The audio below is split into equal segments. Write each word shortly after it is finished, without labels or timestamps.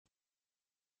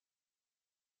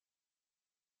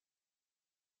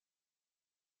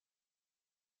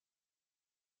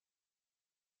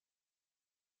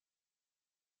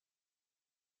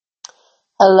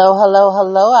Hello, hello,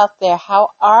 hello out there.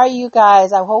 How are you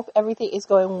guys? I hope everything is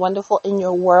going wonderful in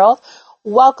your world.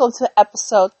 Welcome to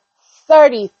episode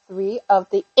 33 of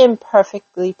the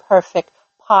Imperfectly Perfect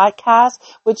podcast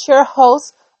with your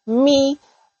host, me,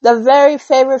 the very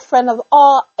favorite friend of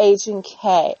all, Agent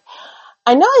K.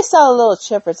 I know I sound a little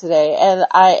chipper today, and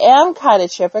I am kind of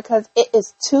chipper because it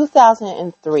is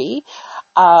 2003.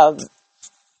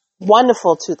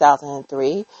 Wonderful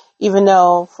 2003, even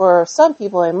though for some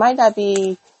people it might not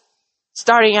be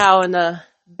starting out in the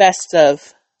best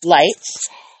of lights.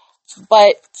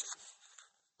 But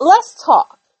let's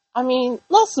talk.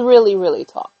 Let's really, really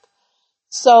talk.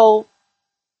 So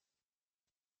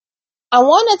I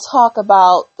want to talk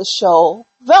about the show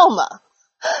Velma.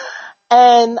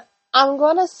 And I'm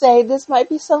going to say this might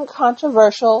be some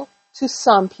controversial to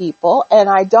some people, and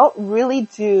I don't really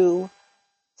do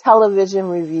television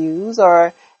reviews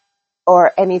or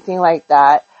anything like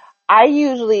that. I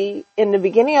usually, in the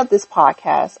beginning of this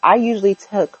podcast, I usually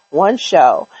took one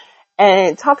show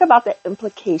and talk about the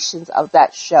implications of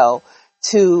that show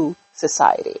to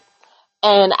society.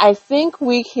 And I think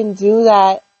we can do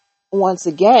that once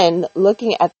again,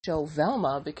 looking at the show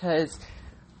Velma, because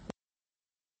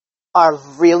are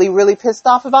really, really pissed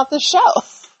off about the show.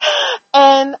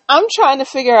 And I'm trying to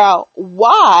figure out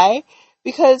why,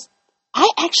 because I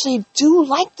actually do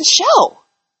like the show.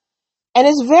 And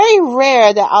it's very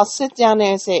rare that I'll sit down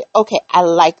there and say, okay, I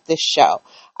like this show.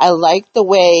 I like the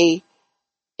way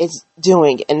it's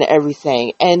doing and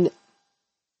everything. And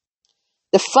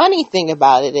the funny thing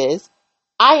about it is,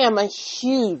 I am a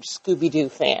huge Scooby-Doo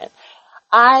fan.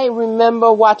 I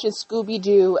remember watching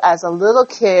Scooby-Doo as a little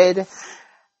kid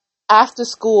after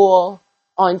school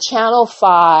on Channel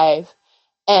 5.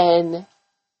 And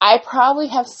I probably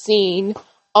have seen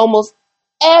almost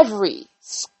every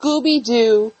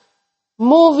Scooby-Doo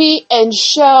movie and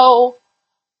show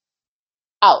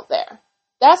out there.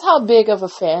 That's how big of a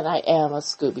fan I am of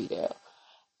Scooby-Doo.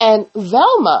 And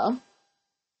Velma,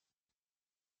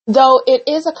 though it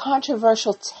is a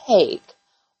controversial take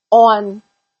on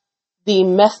the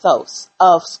mythos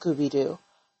of Scooby-Doo,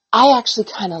 I actually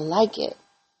kind of like it.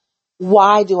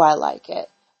 Why do I like it?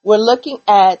 We're looking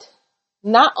at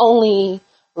not only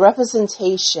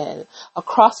representation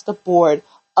across the board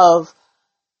of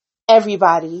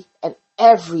everybody and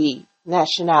every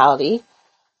nationality.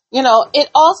 It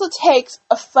also takes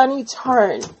a funny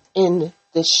turn in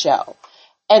this show.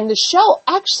 And the show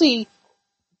actually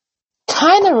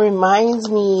kind of reminds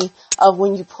me of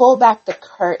when you pull back the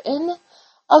curtain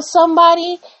of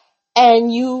somebody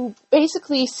and you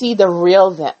basically see the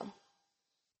real them.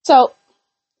 So,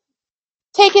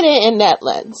 take it in that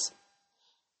lens.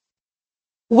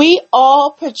 We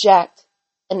all project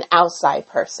an outside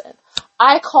person.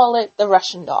 I call it the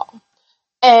Russian doll.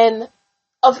 And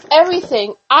of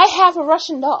everything, I have a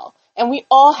Russian doll. And we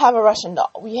all have a Russian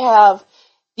doll. We have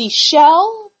the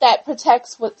shell that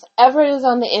protects whatever is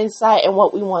on the inside and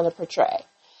what we want to portray.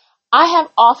 I have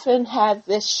often had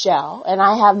this shell, and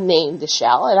I have named the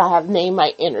shell, and I have named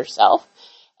my inner self.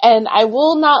 And I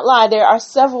will not lie, there are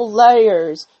several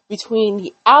layers between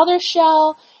the outer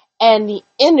shell and the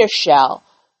inner shell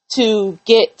to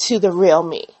get to the real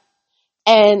me.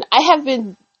 And I have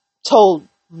been told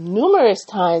numerous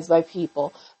times by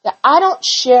people that I don't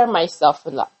share myself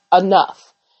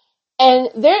enough. And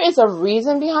there is a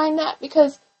reason behind that,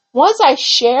 because once I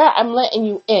share, I'm letting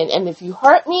you in. And if you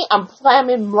hurt me, I'm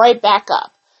climbing right back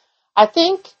up. I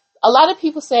think a lot of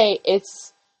people say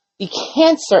it's the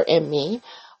cancer in me,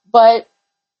 but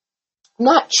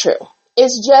not true.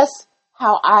 It's just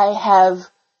how I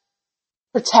have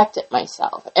protected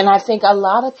myself. And I think a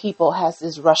lot of people has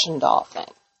this Russian doll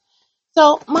thing.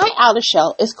 So my outer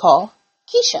shell is called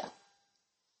Keisha.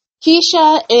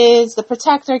 Keisha is the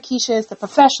protector. Keisha is the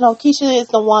professional. Keisha is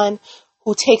the one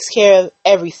who takes care of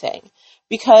everything,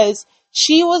 because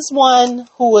she was one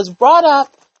who was brought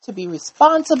up to be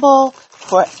responsible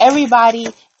for everybody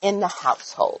in the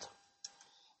household.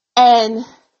 And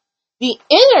the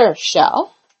inner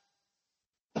shell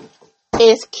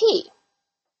is Key.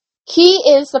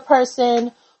 Key is the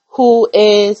person who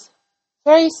is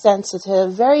very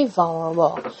sensitive, very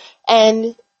vulnerable.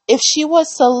 And if she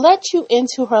was to let you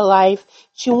into her life,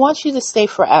 she wants you to stay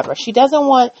forever. She doesn't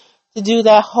want to do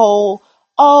that whole,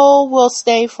 oh, we'll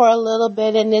stay for a little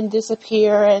bit and then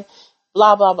disappear and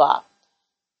blah, blah, blah.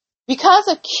 Because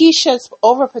of Keisha's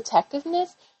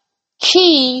overprotectiveness,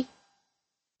 Key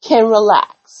can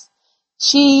relax.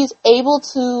 She's able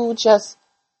to just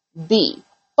be.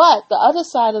 But the other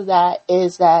side of that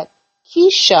is that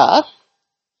Keisha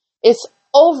is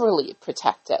overly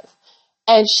protective.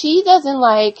 And she doesn't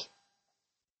like,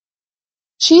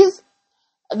 she's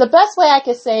the best way I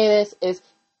can say this is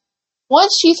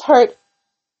once she's hurt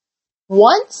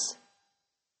once,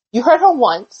 you hurt her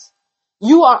once,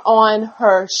 you are on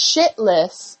her shit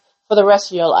list for the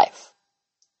rest of your life.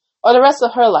 Or the rest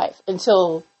of her life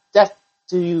until death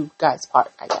do you guys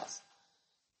part, I guess.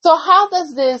 So how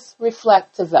does this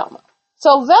reflect to Velma?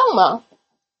 So Velma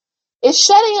is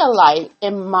shedding a light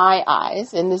in my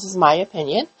eyes, and this is my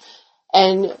opinion,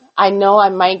 and I know I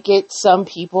might get some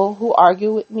people who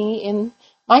argue with me in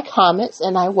my comments,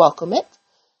 and I welcome it.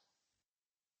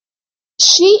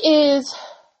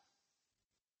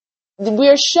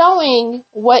 We're showing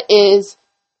what is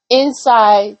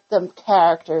inside the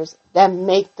characters that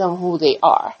make them who they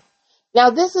are.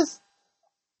 Now, this is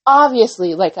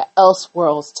obviously like an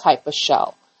Elseworlds type of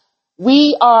show.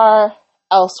 We are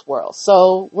Elseworlds,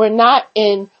 so we're not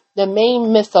in the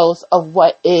main mythos of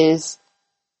what is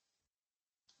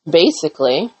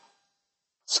basically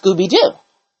Scooby-Doo.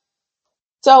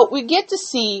 So we get to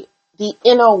see the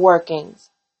inner workings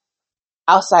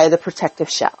outside of the protective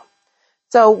shell.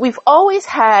 So we've always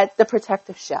had the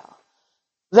protective shell.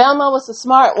 Velma was the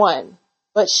smart one,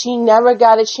 but she never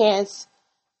got a chance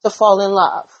to fall in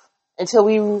love until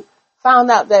we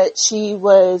found out that she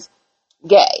was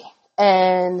gay.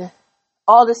 And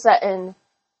all of a sudden,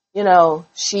 you know,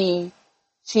 she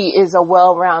is a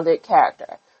well-rounded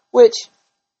character, which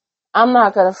I'm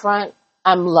not going to front,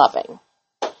 I'm loving.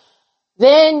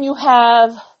 Then you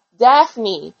have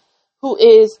Daphne, who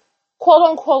is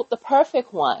quote-unquote the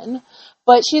perfect one,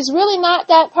 but she's really not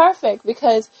that perfect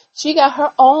because she got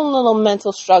her own little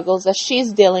mental struggles that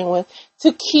she's dealing with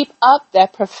to keep up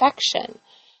that perfection.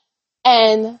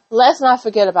 And let's not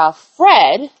forget about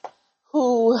Fred,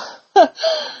 who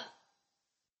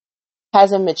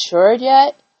hasn't matured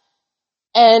yet.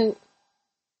 And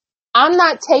I'm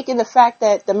not taking the fact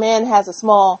that the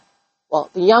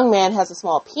young man has a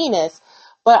small penis,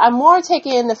 but I'm more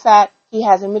taking in the fact he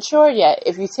hasn't matured yet.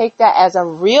 If you take that as a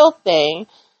real thing,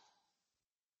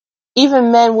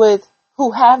 even men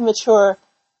who have matured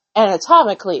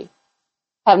anatomically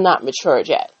have not matured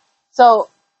yet. So,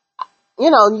 you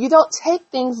know, you don't take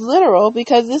things literal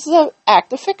because this is an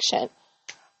act of fiction.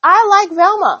 I like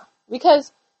Velma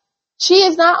because she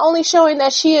is not only showing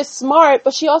that she is smart,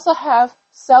 but she also have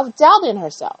self-doubt in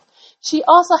herself. She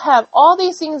also have all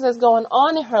these things that's going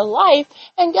on in her life,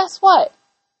 and guess what?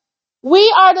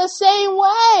 We are the same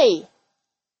way.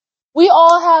 We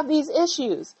all have these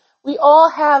issues. We all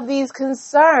have these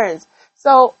concerns.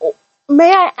 So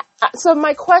my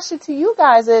question to you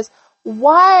guys is,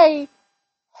 why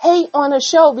hate on a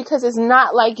show because it's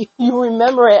not like you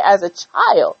remember it as a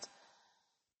child?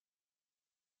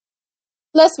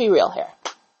 Let's be real here.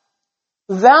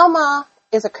 Velma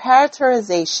is a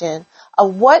characterization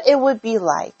of what it would be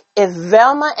like if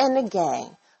Velma and the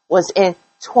Gang was in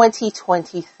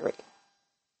 2023.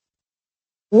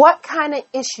 What kind of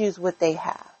issues would they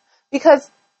have? Because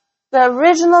the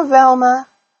original Velma,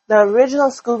 the original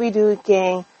Scooby-Doo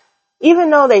Gang, even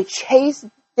though they chased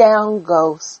down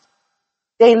ghosts,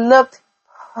 they looked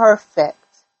perfect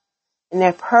in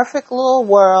their perfect little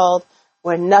world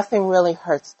where nothing really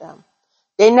hurts them.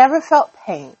 They never felt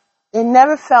pain. They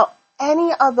never felt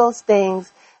any of those things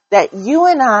that you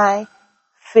and I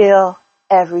feel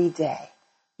every day.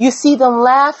 You see them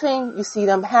laughing, you see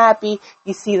them happy,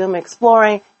 you see them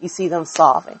exploring, you see them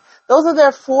solving. Those are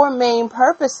their four main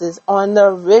purposes on the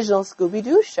original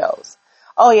Scooby-Doo shows.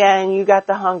 Oh yeah, and you got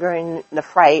the hunger and the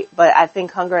fright, but I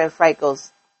think hunger and fright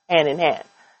goes hand in hand.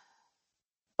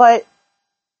 But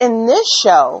in this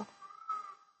show,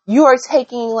 you are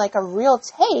taking like a real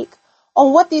take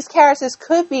on what these characters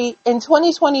could be in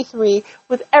 2023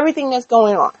 with everything that's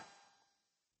going on.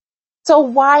 So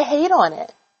why hate on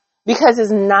it? Because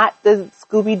it's not the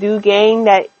Scooby-Doo Gang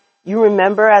that you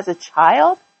remember as a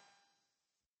child?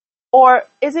 Or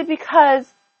is it because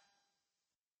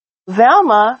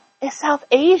Velma is South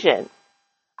Asian?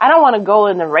 I don't want to go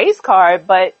in the race card,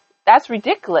 but that's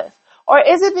ridiculous. Or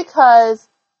is it because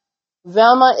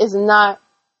Velma is not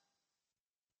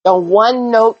the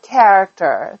one-note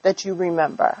character that you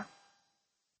remember?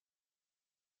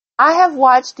 I have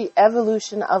watched the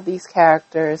evolution of these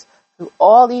characters through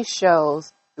all these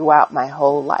shows throughout my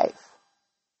whole life.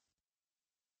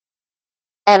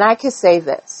 And I can say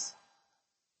this.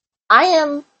 I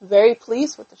am very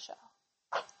pleased with the show.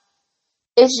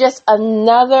 It's just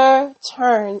another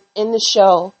turn in the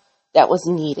show that was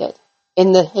needed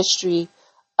in the history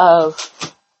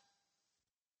of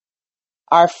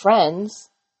our friends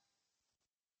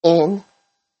in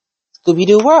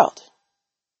Scooby-Doo world.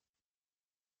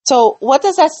 So what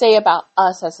does that say about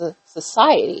us as a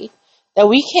society that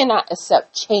we cannot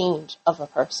accept change of a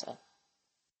person?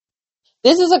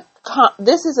 This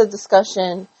is a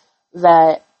discussion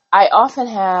that I often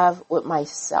have with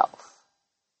myself,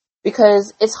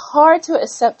 because it's hard to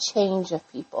accept change of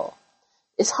people.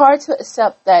 It's hard to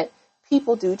accept that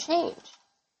people do change.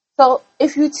 So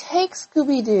if you take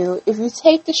Scooby-Doo, if you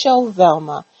take the show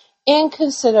Velma in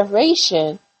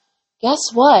consideration, guess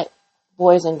what,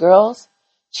 boys and girls?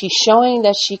 She's showing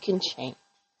that she can change.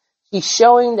 She's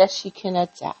showing that she can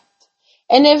adapt.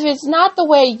 And if it's not the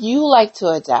way you like to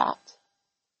adapt,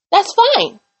 that's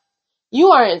fine.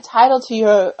 You are entitled to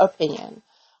your opinion.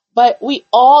 But we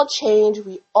all change,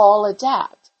 we all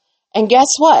adapt. And guess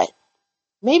what?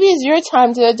 Maybe it's your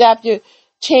time to adapt your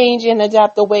change and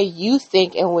adapt the way you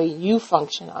think and way you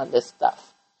function on this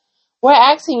stuff. We're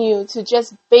asking you to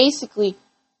just basically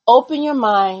open your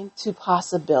mind to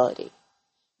possibility.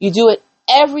 You do it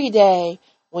every day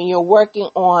when you're working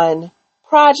on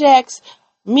projects,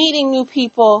 meeting new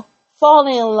people,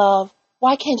 falling in love.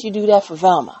 Why can't you do that for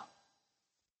Velma?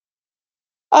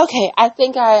 Okay, I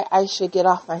think I should get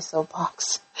off my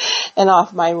soapbox and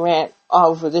off my rant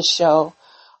over this show.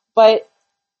 But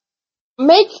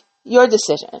make your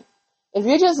decision. If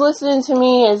you're just listening to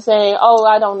me and saying, oh,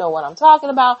 I don't know what I'm talking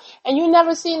about, and you've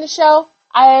never seen the show,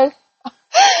 I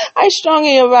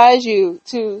strongly advise you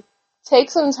to take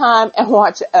some time and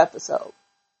watch an episode.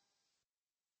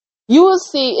 You will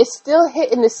see it's still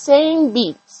hitting the same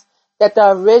beats that the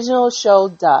original show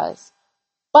does,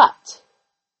 but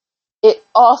it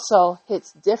also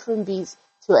hits different beats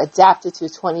to adapt it to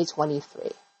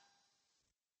 2023.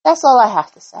 That's all I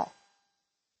have to say.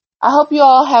 I hope you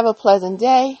all have a pleasant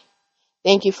day.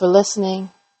 Thank you for listening.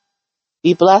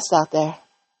 Be blessed out there.